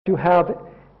you have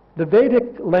the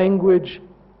Vedic language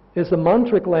is a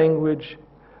mantric language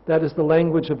that is the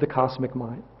language of the cosmic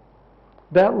mind.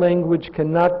 That language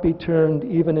cannot be turned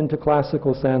even into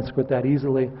classical Sanskrit that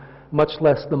easily, much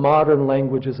less the modern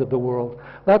languages of the world.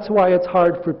 That's why it's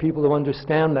hard for people to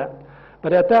understand that.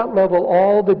 But at that level,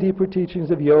 all the deeper teachings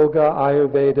of yoga,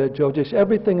 Ayurveda, Jyotish,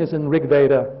 everything is in Rig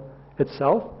Veda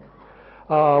itself.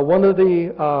 One of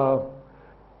the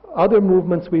other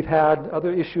movements we've had,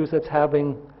 other issues that's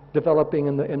developing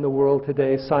in the world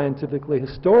today, scientifically,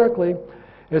 historically,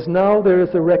 is now there is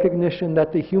a recognition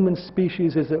that the human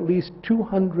species is at least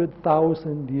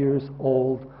 200,000 years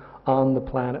old on the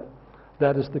planet.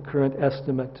 That is the current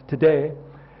estimate today.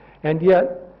 And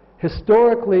yet,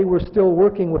 historically, we're still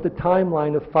working with a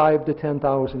timeline of 5,000 to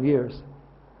 10,000 years.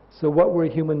 So what were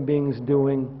human beings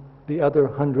doing the other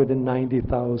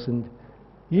 190,000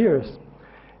 years?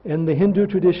 In the Hindu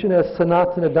tradition, as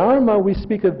Sanatana Dharma, we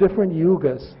speak of different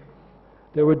yugas.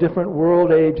 There were different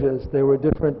world ages. There were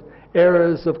different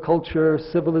eras of culture,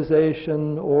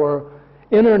 civilization, or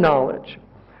inner knowledge.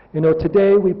 You know,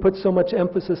 today we put so much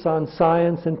emphasis on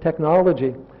science and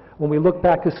technology. When we look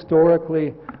back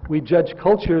historically, we judge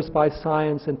cultures by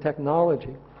science and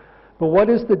technology. But what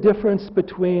is the difference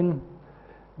between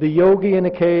the yogi in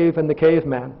a cave and the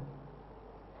caveman?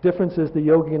 Difference is the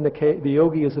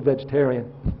yogi is a vegetarian.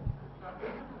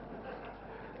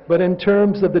 But in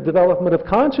terms of the development of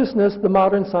consciousness, the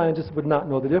modern scientists would not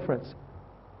know the difference.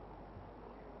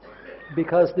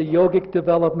 Because the yogic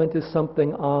development is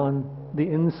something on the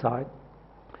inside.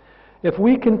 If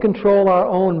we can control our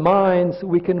own minds,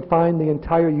 we can find the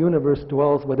entire universe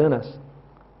dwells within us.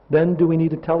 Then do we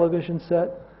need a television set?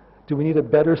 Do we need a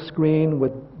better screen,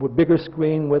 with bigger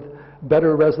screen with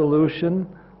better resolution?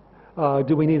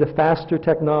 Do we need a faster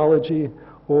technology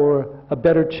or a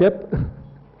better chip?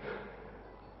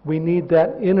 We need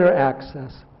that inner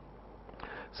access.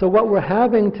 So what we're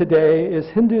having today is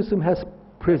Hinduism has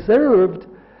preserved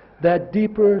that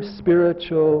deeper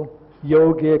spiritual,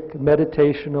 yogic,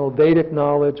 meditational, Vedic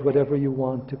knowledge, whatever you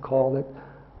want to call it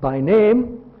by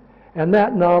name, and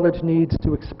that knowledge needs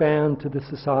to expand to the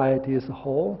society as a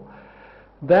whole.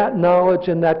 That knowledge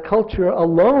and that culture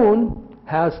alone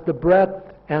has the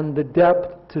breadth and the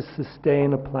depth to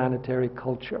sustain a planetary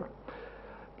culture.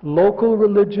 Local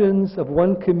religions of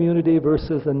one community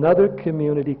versus another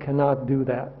community cannot do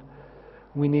that.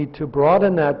 We need to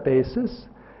broaden that basis,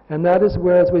 and that is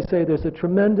where, as we say, there's a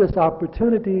tremendous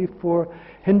opportunity for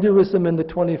Hinduism in the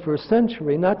 21st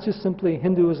century, not just simply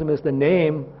Hinduism as the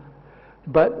name,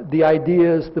 but the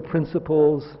ideas, the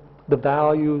principles, the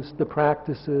values, the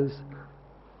practices,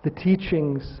 the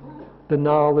teachings, the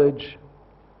knowledge,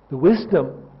 the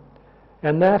wisdom.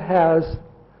 And that has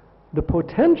the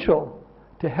potential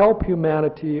to help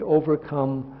humanity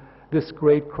overcome this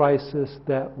great crisis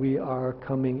that we are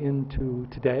coming into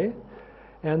today,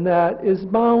 and that is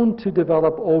bound to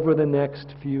develop over the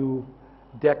next few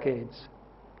decades.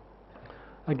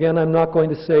 Again, I'm not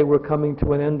going to say we're coming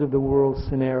to an end of the world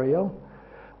scenario,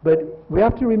 but we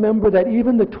have to remember that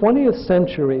even the 20th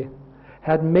century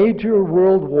had major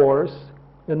world wars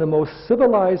in the most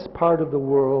civilized part of the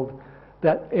world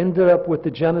that ended up with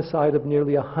the genocide of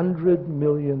nearly 100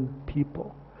 million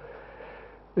people.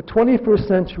 The 21st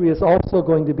century is also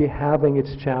going to be having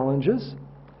its challenges,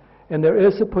 and there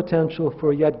is a potential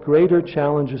for yet greater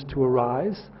challenges to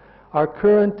arise. Our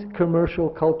current commercial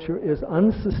culture is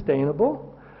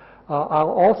unsustainable. I'll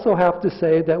also have to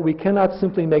say that we cannot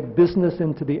simply make business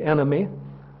into the enemy.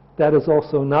 That is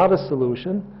also not a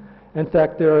solution. In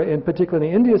fact,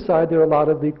 particularly in the India side, there are a lot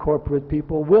of the corporate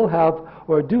people will have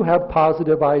or do have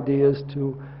positive ideas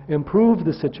to improve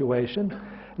the situation.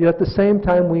 Yet at the same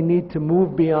time, we need to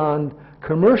move beyond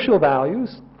commercial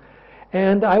values.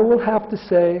 And I will have to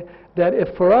say that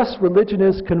if for us religion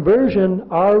is conversion,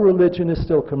 our religion is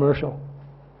still commercial.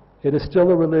 It is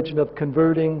still a religion of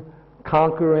converting,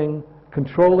 conquering,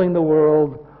 controlling the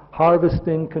world,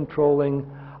 harvesting, controlling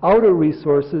outer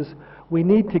resources. We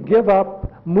need to give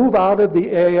up, move out of the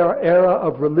era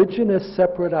of religion as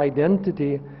separate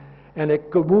identity, and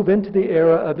move into the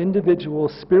era of individual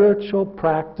spiritual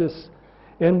practice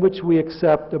in which we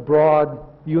accept a broad,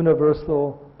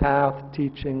 universal path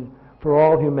teaching for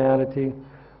all humanity,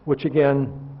 which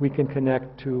again, we can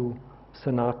connect to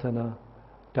Sanatana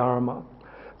Dharma.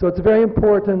 So it's very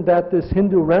important that this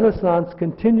Hindu Renaissance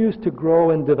continues to grow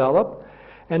and develop,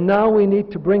 and now we need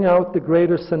to bring out the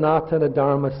greater Sanatana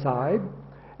Dharma side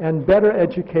and better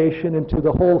education into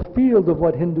the whole field of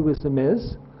what Hinduism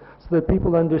is, so that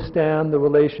people understand the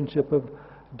relationship of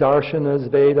darshanas,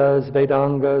 Vedas,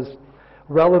 Vedangas,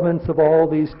 relevance of all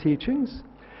these teachings,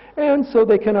 And so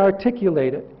they can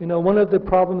articulate it. You know, one of the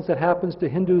problems that happens to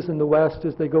Hindus in the West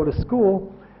is they go to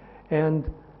school and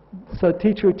so a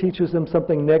teacher teaches them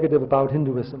something negative about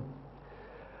Hinduism.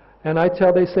 And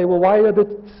they say, well, why are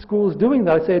the schools doing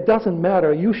that? I say, it doesn't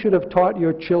matter. You should have taught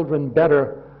your children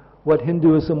better what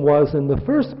Hinduism was in the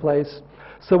first place,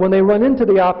 so when they run into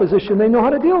the opposition, they know how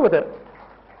to deal with it.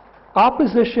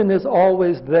 Opposition is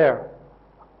always there.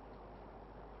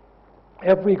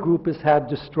 Every group has had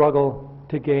to struggle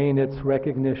to gain its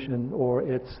recognition or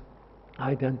its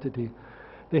identity.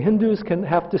 The Hindus can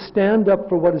have to stand up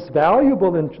for what is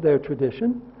valuable in their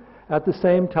tradition. At the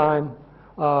same time,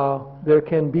 there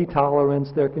can be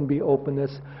tolerance, there can be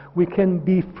openness. We can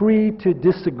be free to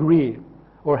disagree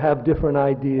or have different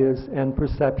ideas and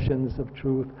perceptions of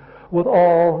truth with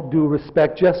all due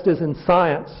respect, just as in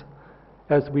science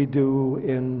as we do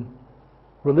in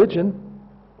religion.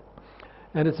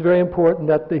 And it's very important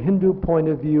that the Hindu point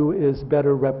of view is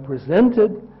better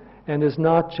represented and is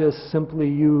not just simply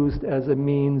used as a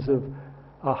means of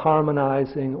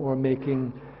harmonizing or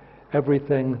making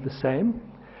everything the same.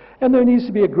 And there needs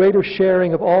to be a greater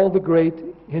sharing of all the great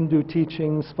Hindu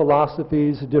teachings,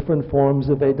 philosophies, different forms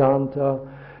of Vedanta,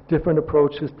 different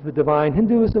approaches to the divine.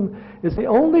 Hinduism is the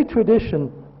only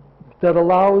tradition that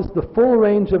allows the full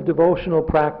range of devotional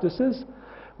practices,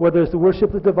 whether it's the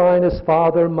worship of the divine as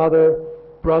Father, Mother,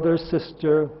 brother,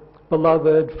 sister,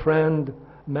 beloved, friend,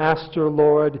 master,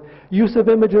 Lord, use of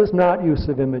images, not use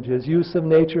of images, use of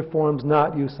nature forms,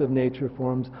 not use of nature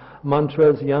forms,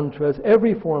 mantras, yantras,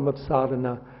 every form of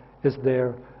sadhana is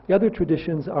there. The other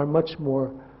traditions are much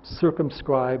more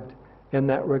circumscribed in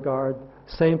that regard.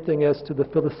 Same thing as to the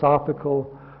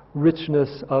philosophical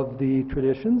richness of the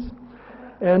traditions.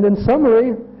 And in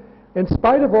summary, in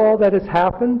spite of all that has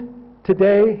happened,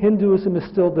 today Hinduism is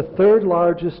still the third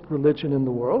largest religion in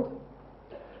the world.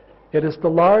 It is the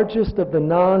largest of the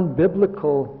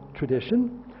non-biblical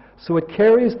tradition, so it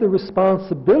carries the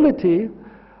responsibility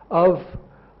of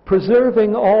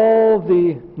preserving all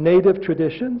the native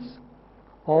traditions,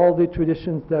 all the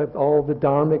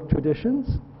dharmic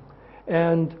traditions,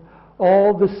 and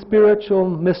all the spiritual,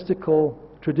 mystical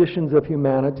traditions of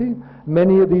humanity.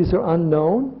 Many of these are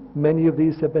unknown. Many of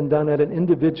these have been done at an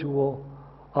individual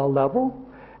level.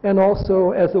 And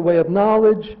also, as a way of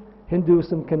knowledge,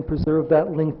 Hinduism can preserve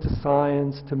that link to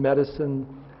science, to medicine,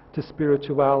 to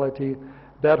spirituality,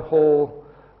 that whole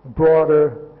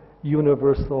broader,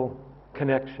 universal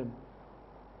connection.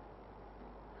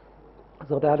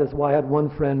 So that is why I had one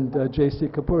friend, J.C.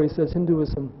 Kapoor, he says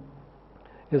Hinduism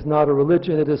is not a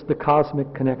religion, it is the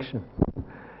cosmic connection.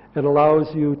 It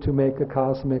allows you to make a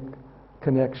cosmic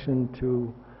connection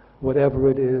to whatever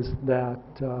it is that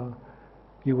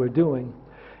you are doing.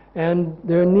 And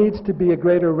there needs to be a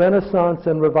greater renaissance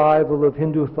and revival of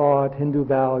Hindu thought, Hindu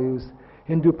values,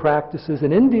 Hindu practices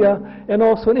in India, and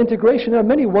also an integration. There are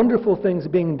many wonderful things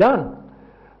being done,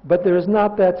 but there is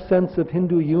not that sense of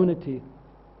Hindu unity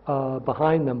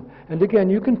behind them. And again,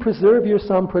 you can preserve your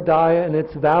sampradaya and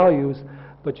its values,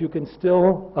 but you can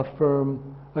still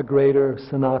affirm a greater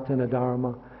Sanatana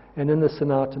Dharma. And in the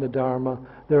Sanatana Dharma,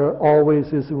 there always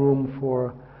is room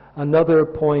for another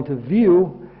point of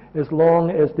view, as long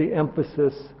as the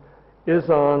emphasis is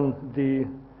on the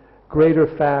greater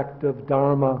fact of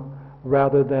Dharma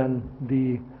rather than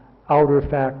the outer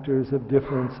factors of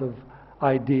difference of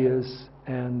ideas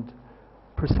and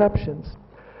perceptions.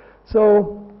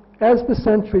 So, as the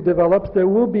century develops, there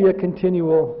will be a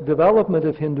continual development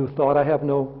of Hindu thought. I have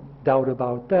no doubt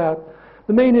about that.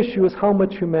 The main issue is how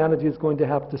much humanity is going to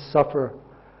have to suffer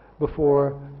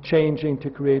before changing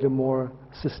to create a more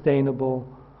sustainable,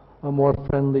 a more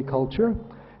friendly culture.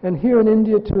 And here in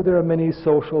India, too, there are many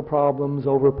social problems,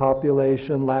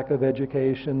 overpopulation, lack of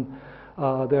education.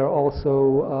 There are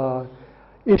also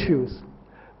issues.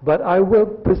 But I will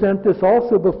present this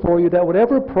also before you, that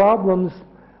whatever problems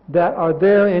that are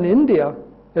there in India,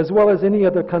 as well as any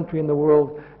other country in the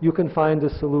world, you can find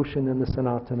a solution in the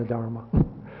Sanatana Dharma.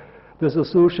 The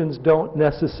solutions don't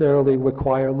necessarily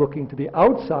require looking to the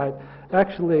outside.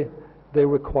 Actually, they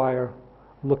require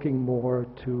looking more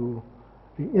to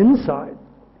the inside.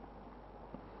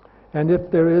 And if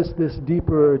there is this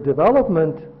deeper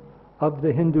development of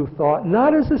the Hindu thought,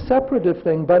 not as a separative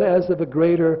thing, but as of a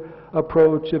greater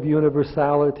approach of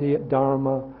universality,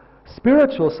 Dharma,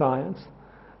 spiritual science,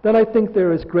 then I think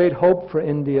there is great hope for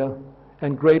India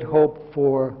and great hope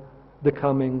for the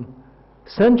coming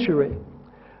century.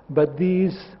 But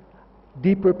these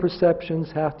deeper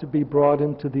perceptions have to be brought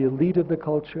into the elite of the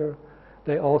culture.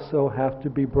 They also have to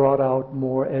be brought out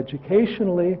more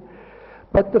educationally.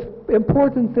 But the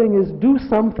important thing is do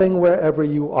something wherever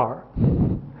you are.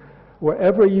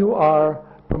 Wherever you are,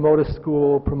 promote a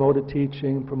school, promote a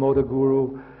teaching, promote a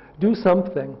guru, do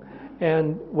something.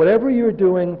 And whatever you're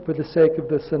doing for the sake of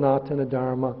the Sanatana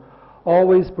Dharma,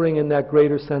 always bring in that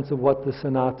greater sense of what the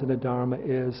Sanatana Dharma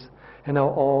is and how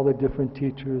all the different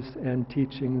teachers and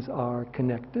teachings are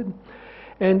connected.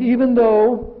 And even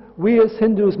though we as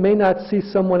Hindus may not see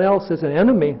someone else as an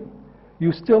enemy,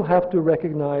 you still have to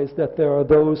recognize that there are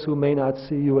those who may not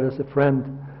see you as a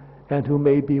friend and who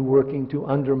may be working to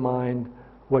undermine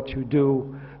what you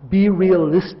do. Be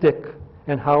realistic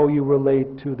in how you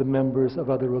relate to the members of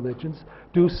other religions.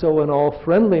 Do so in all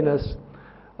friendliness.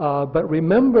 But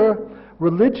remember,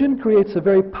 religion creates a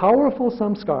very powerful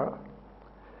samskara.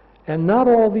 And not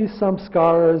all these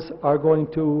samskaras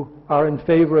are in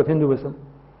favor of Hinduism.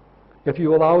 If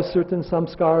you allow certain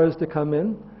samskaras to come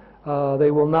in,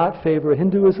 they will not favor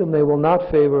Hinduism, they will not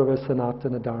favor a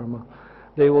Sanatana Dharma.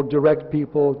 They will direct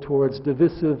people towards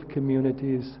divisive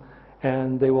communities,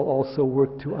 and they will also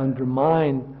work to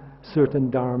undermine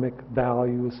certain dharmic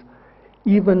values,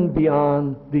 even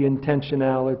beyond the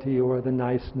intentionality or the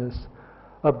niceness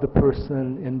of the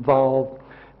person involved.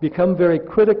 Become very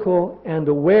critical and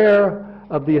aware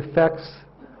of the effects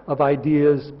of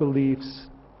ideas, beliefs,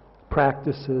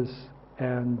 practices,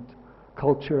 and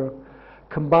culture.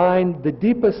 Combine the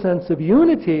deepest sense of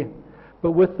unity,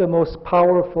 but with the most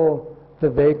powerful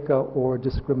viveka or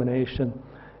discrimination.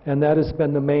 And that has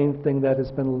been the main thing that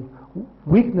has been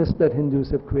weakness that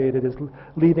Hindus have created, is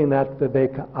leaving that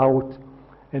viveka out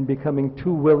and becoming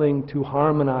too willing to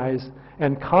harmonize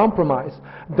and compromise.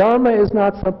 Dharma is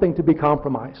not something to be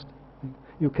compromised.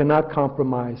 You cannot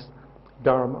compromise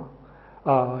Dharma.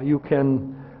 You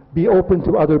can be open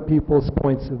to other people's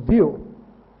points of view.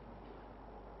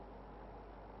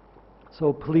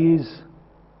 So please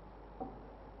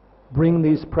bring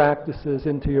these practices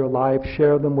into your life,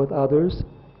 share them with others,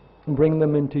 and bring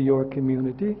them into your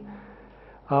community.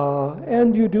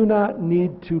 And you do not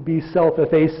need to be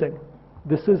self-effacing.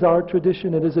 This is our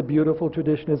tradition. It is a beautiful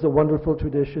tradition. It's a wonderful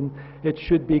tradition. It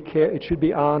should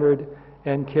be honored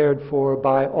and cared for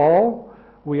by all.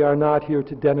 We are not here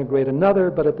to denigrate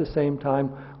another, but at the same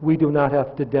time, we do not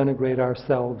have to denigrate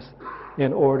ourselves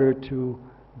in order to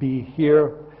be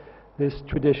here. This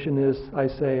tradition is, I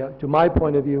say, to my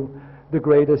point of view, the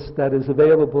greatest that is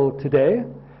available today,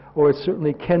 or it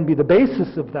certainly can be the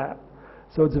basis of that.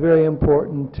 So it's very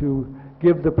important to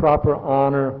give the proper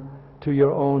honor to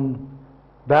your own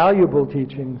valuable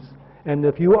teachings, and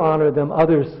if you honor them,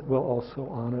 others will also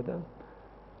honor them.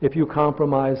 If you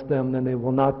compromise them, then they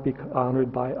will not be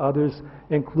honored by others,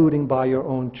 including by your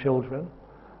own children.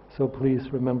 So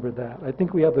please remember that. I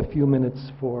think we have a few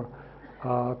minutes for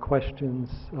questions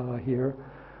here,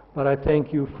 but I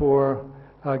thank you for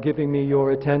giving me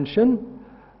your attention.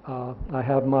 I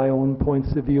have my own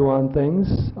points of view on things.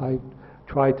 I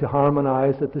try to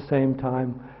harmonize at the same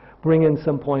time, bring in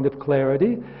some point of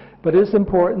clarity. But it is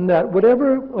important that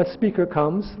whatever a speaker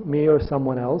comes, me or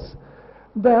someone else,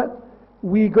 that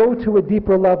we go to a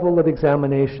deeper level of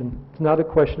examination. It's not a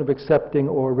question of accepting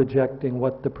or rejecting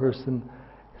what the person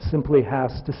simply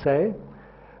has to say,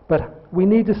 but we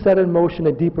need to set in motion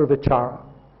a deeper vichara,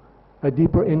 a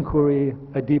deeper inquiry,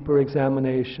 a deeper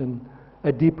examination,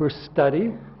 a deeper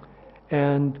study,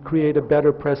 and create a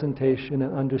better presentation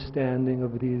and understanding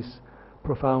of these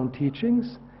profound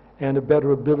teachings, and a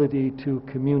better ability to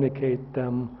communicate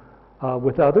them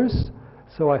with others.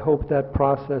 So I hope that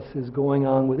process is going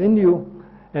on within you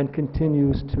and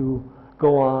continues to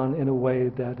go on in a way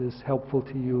that is helpful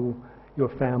to you, your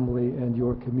family, and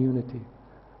your community.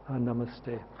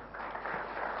 Namaste.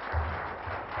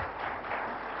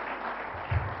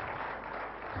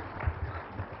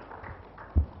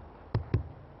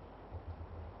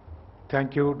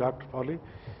 Thank you, Dr. Frawley.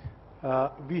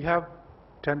 We have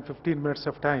 10-15 minutes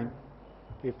of time.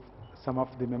 If some of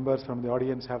the members from the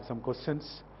audience have some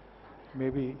questions,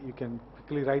 maybe you can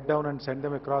quickly write down and send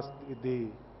them across with the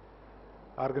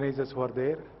organizers who are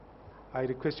there. I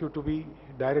request you to be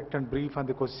direct and brief on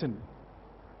the question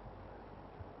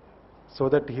so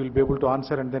that he will be able to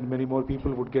answer, and then many more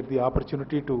people would get the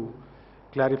opportunity to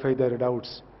clarify their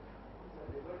doubts.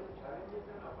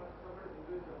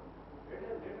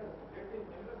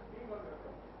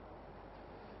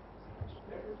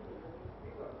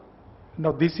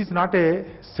 Now, this is not a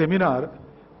seminar,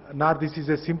 nor this is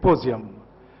a symposium.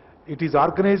 It is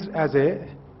organized as a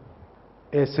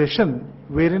session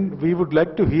wherein we would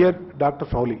like to hear Dr.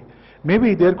 Frawley.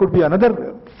 Maybe there could be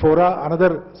another fora,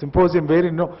 another symposium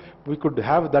wherein we could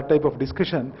have that type of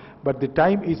discussion, but the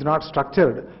time is not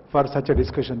structured for such a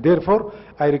discussion. Therefore,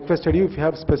 I requested you if you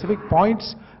have specific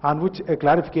points on which a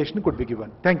clarification could be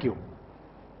given. Thank you.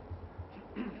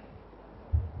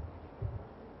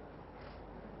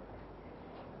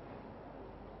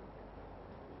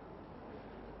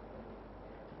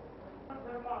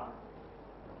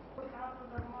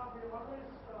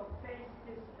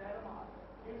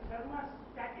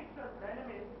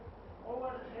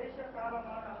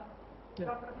 Yeah.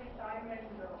 property, time and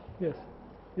Yes.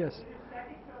 Yes. is it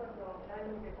static or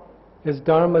dynamic account? Is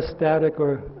Dharma static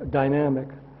or dynamic?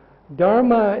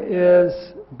 Dharma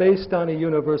is based on a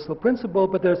universal principle,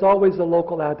 but there's always a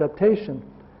local adaptation.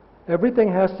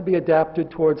 Everything has to be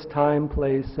adapted towards time,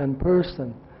 place, and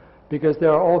person, because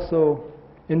there are also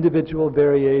individual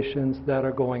variations that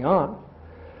are going on.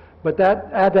 But that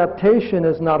adaptation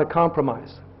is not a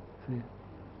compromise. See?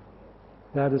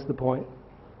 That is the point.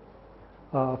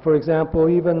 For example,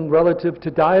 even relative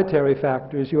to dietary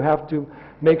factors, you have to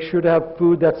make sure to have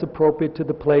food that's appropriate to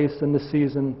the place and the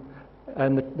season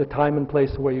and the time and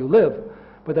place where you live.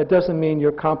 But that doesn't mean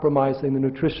you're compromising the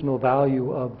nutritional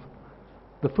value of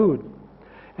the food.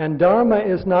 And Dharma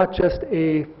is not just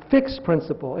a fixed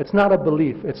principle. It's not a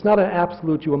belief. It's not an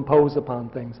absolute you impose upon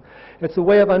things. It's a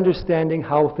way of understanding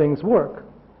how things work.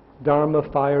 Dharma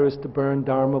of fire is to burn.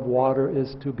 Dharma of water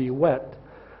is to be wet.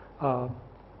 So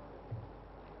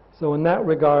in that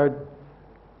regard,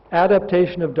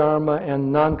 adaptation of Dharma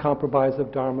and non-compromise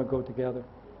of Dharma go together.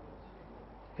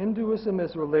 Hinduism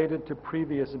is related to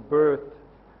previous birth.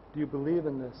 Do you believe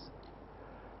in this?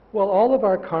 Well, all of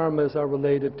our karmas are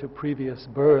related to previous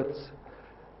births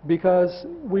because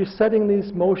we're setting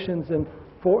these motions in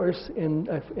force in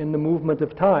the movement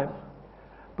of time.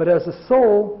 But as a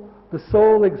soul, the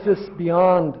soul exists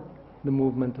beyond the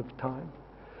movement of time.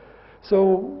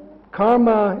 So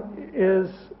karma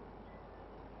is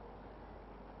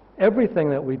everything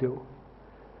that we do.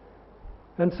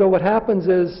 And so what happens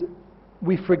is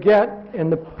we forget in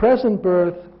the present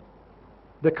birth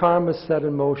the karma is set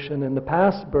in motion in the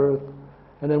past birth,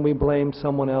 and then we blame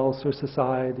someone else or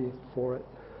society for it.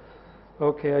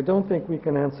 Okay, I don't think we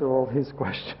can answer all his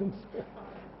questions.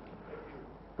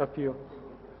 A few.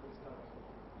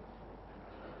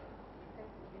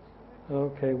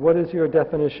 Okay, what is your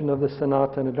definition of the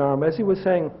Sanatana Dharma? As he was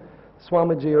saying,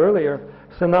 Swamiji earlier,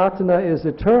 Sanatana is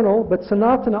eternal, but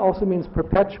Sanatana also means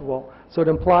perpetual. So it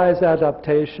implies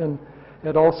adaptation.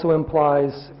 It also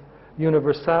implies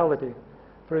universality.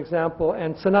 For example,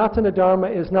 and Sanatana Dharma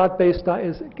is not based on,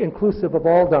 is inclusive of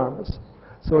all dharmas.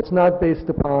 So it's not based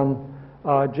upon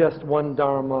just one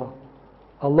dharma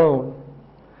alone.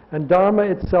 And dharma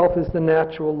itself is the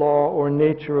natural law or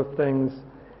nature of things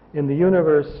in the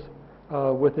universe,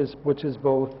 which is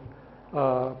both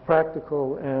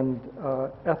practical and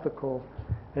ethical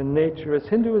in nature. As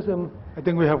Hinduism... I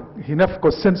think we have enough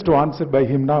questions to answer by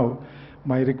him now.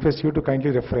 My request you to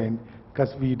kindly refrain,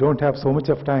 because we don't have so much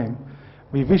of time.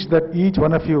 We wish that each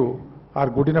one of you are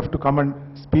good enough to come and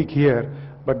speak here,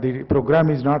 but the program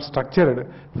is not structured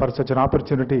for such an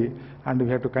opportunity, and we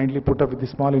have to kindly put up with the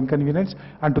small inconvenience.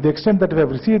 And to the extent that we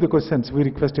have received the questions, we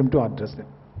request him to address them.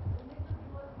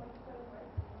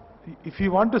 If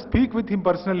you want to speak with him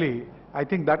personally, I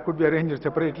think that could be arranged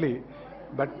separately.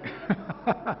 But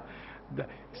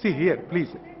see here,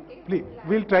 please,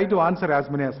 we'll try to answer as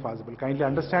many as possible. Kindly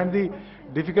understand the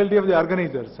difficulty of the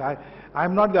organizers.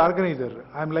 I'm not the organizer.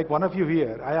 I'm like one of you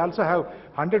here. I also have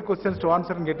 100 questions to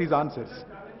answer and get his answers.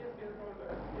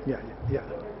 Yeah.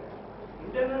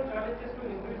 Internal challenges to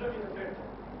Hinduism in fact.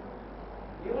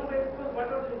 You want to expose what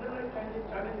are the internal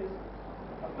challenges?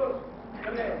 Of course,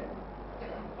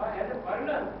 as a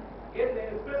foreigner, yes, they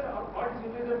express what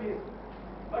Hinduism is.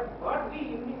 But what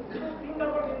we think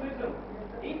about Hinduism,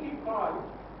 if we call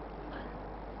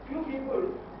few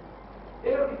people,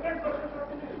 they have different perceptions of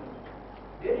Hinduism.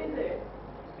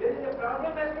 There is a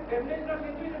problem as to definition of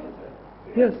Hinduism, sir.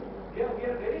 Yes. We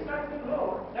are very sorry to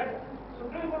know that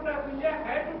Supreme Court of India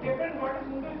had to define what is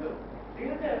Hinduism.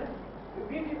 Till then,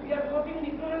 we are voting in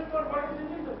ignorance for what is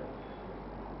Hinduism.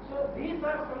 So these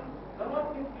are some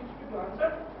of things which should be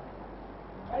answered,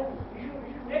 and we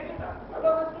should make it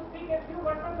allow us to speak a few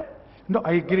words on that. No,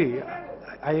 I agree.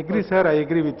 I agree, sir. I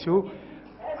agree with you.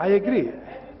 I agree. As you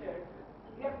said,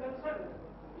 we are concerned.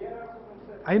 We are also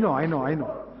concerned. I know.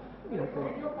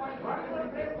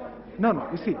 No,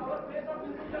 you see.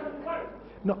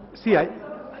 No, see, I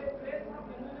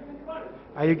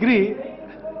agree.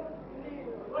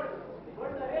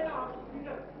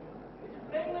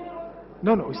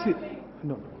 No, you see,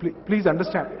 no, please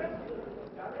understand.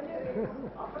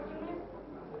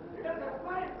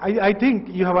 I think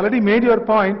you have already made your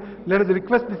point. Let us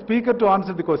request the speaker to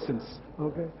answer the questions.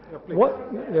 Okay. Yeah, What?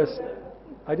 Yes.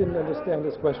 I didn't understand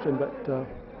this question, but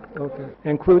okay.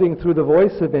 Including through the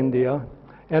Voice of India,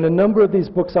 and a number of these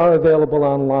books are available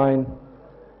online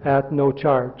at no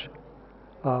charge.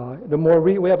 We have a more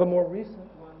recent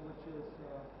one, which is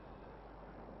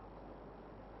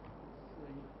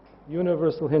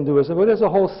Universal Hinduism. But there's a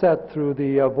whole set through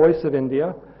the Voice of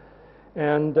India,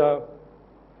 and even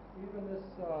this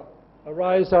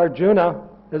Arise Arjuna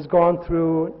has gone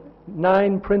through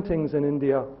 9 printings in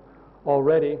India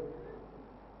already.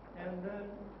 And then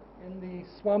in the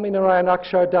Swaminarayan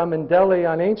Akshardham in Delhi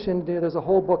on ancient India, there's a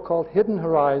whole book called Hidden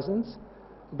Horizons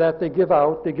that they give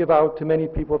out. They give out to many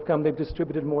people who have come. They've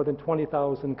distributed more than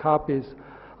 20,000 copies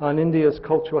on India's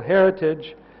cultural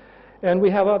heritage. And we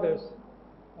have others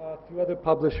through other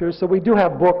publishers. So we do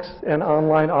have books and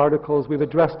online articles. We've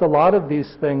addressed a lot of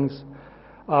these things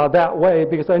that way,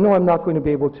 because I know I'm not going to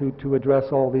be able to address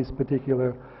all these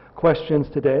particular questions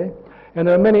today. And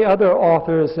there are many other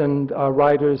authors and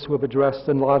writers who have addressed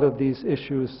a lot of these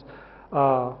issues,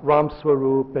 Ram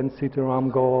Swarup and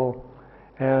Sitaram Goel,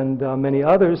 and many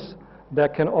others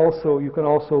that you can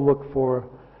also look for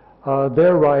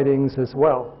their writings as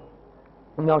well.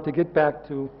 Now, to get back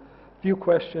to a few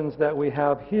questions that we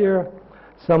have here,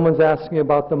 someone's asking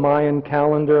about the Mayan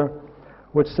calendar,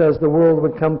 which says the world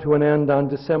would come to an end on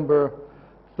December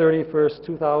 31st,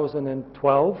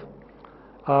 2012.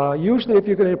 Usually, if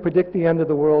you're going to predict the end of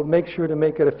the world, make sure to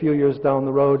make it a few years down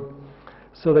the road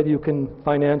so that you can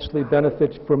financially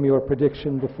benefit from your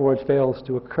prediction before it fails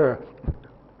to occur,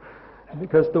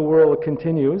 because the world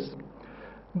continues.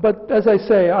 But as I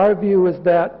say, our view is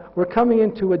that we're coming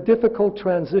into a difficult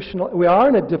transitional, we are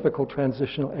in a difficult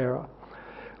transitional era,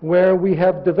 where we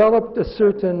have developed a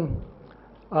certain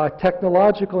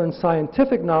technological and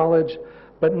scientific knowledge,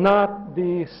 but not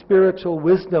the spiritual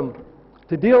wisdom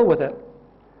to deal with it.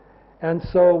 And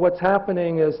so what's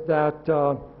happening is that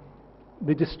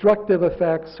the destructive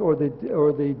effects or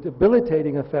the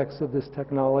debilitating effects of this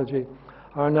technology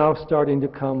are now starting to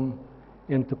come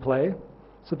into play.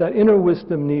 So that inner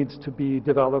wisdom needs to be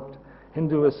developed.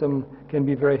 Hinduism can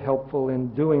be very helpful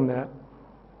in doing that.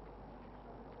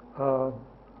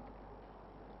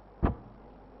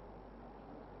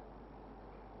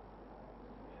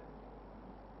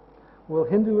 Will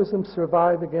Hinduism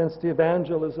survive against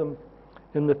evangelism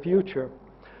in the future?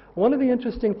 One of the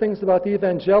interesting things about the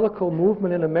evangelical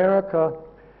movement in America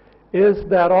is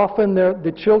that often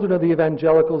the children of the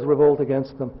evangelicals revolt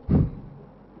against them.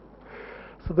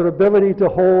 So their ability to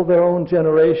hold their own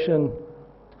generation,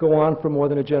 to go on for more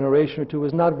than a generation or two,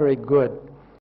 is not very good.